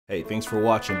Hey, thanks for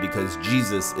watching. Because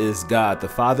Jesus is God the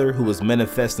Father, who was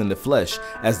manifest in the flesh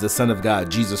as the Son of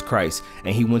God, Jesus Christ.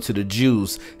 And he went to the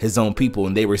Jews, his own people,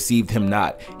 and they received him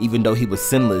not. Even though he was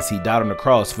sinless, he died on the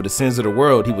cross for the sins of the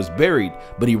world. He was buried,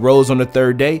 but he rose on the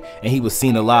third day, and he was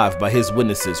seen alive by his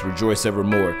witnesses. Rejoice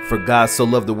evermore. For God so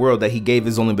loved the world that he gave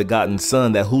his only begotten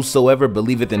Son, that whosoever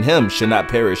believeth in him should not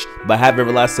perish, but have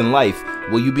everlasting life.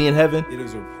 Will you be in heaven? It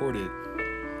is reported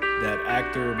that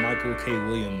actor Michael K.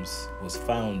 Williams was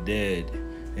found dead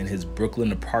in his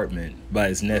Brooklyn apartment by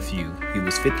his nephew. He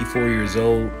was 54 years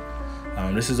old.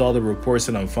 This is all the reports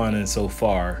that I'm finding so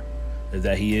far, is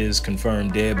that he is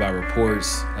confirmed dead by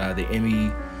reports. The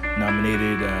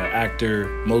Emmy-nominated actor,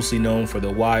 mostly known for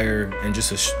The Wire and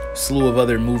just a slew of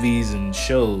other movies and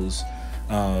shows,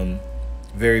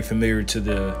 very familiar to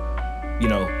the,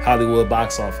 Hollywood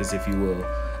box office, if you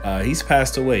will. He's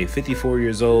passed away, 54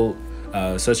 years old.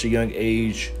 Such a young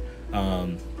age.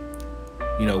 I'm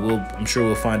sure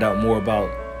we'll find out more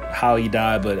about how he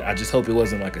died, but I just hope it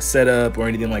wasn't like a setup or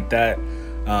anything like that,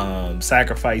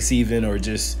 sacrifice even, or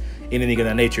just anything of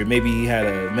that nature. Maybe he had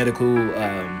a medical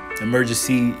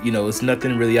emergency. It's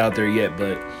nothing really out there yet,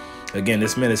 but again,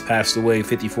 this man has passed away,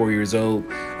 54 years old.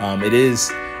 It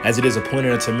is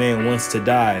appointed unto man once to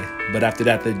die, but after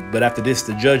this,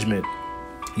 the judgment.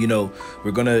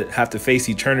 We're gonna have to face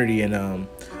eternity and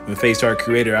face our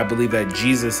Creator. I believe that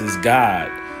Jesus is God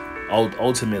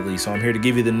ultimately. So I'm here to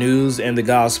give you the news and the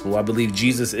gospel. I believe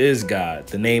Jesus is God.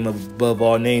 The name above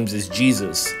all names is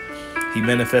Jesus. He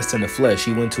manifested in the flesh.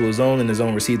 He went to his own, and his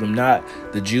own received him not.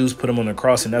 The Jews put him on the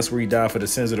cross, and that's where he died for the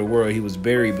sins of the world. He was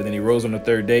buried, but then he rose on the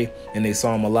third day, and they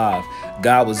saw him alive.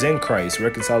 God was in Christ,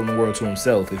 reconciling the world to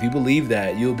himself. If you believe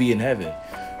that, you'll be in heaven.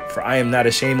 For I am not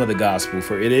ashamed of the gospel,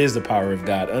 for it is the power of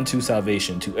God unto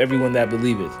salvation to everyone that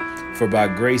believeth. For by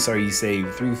grace are ye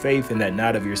saved, through faith, and that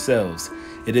not of yourselves.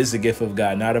 It is the gift of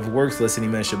God, not of works, lest any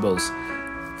man should boast.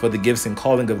 For the gifts and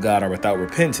calling of God are without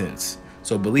repentance.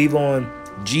 So believe on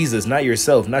Jesus, not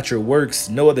yourself, not your works,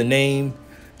 no other name.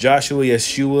 Joshua,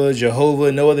 Yeshua,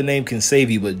 Jehovah, no other name can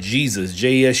save you but Jesus,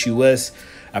 J-E-S-U-S.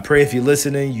 I pray if you're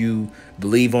listening, you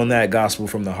believe on that gospel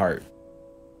from the heart.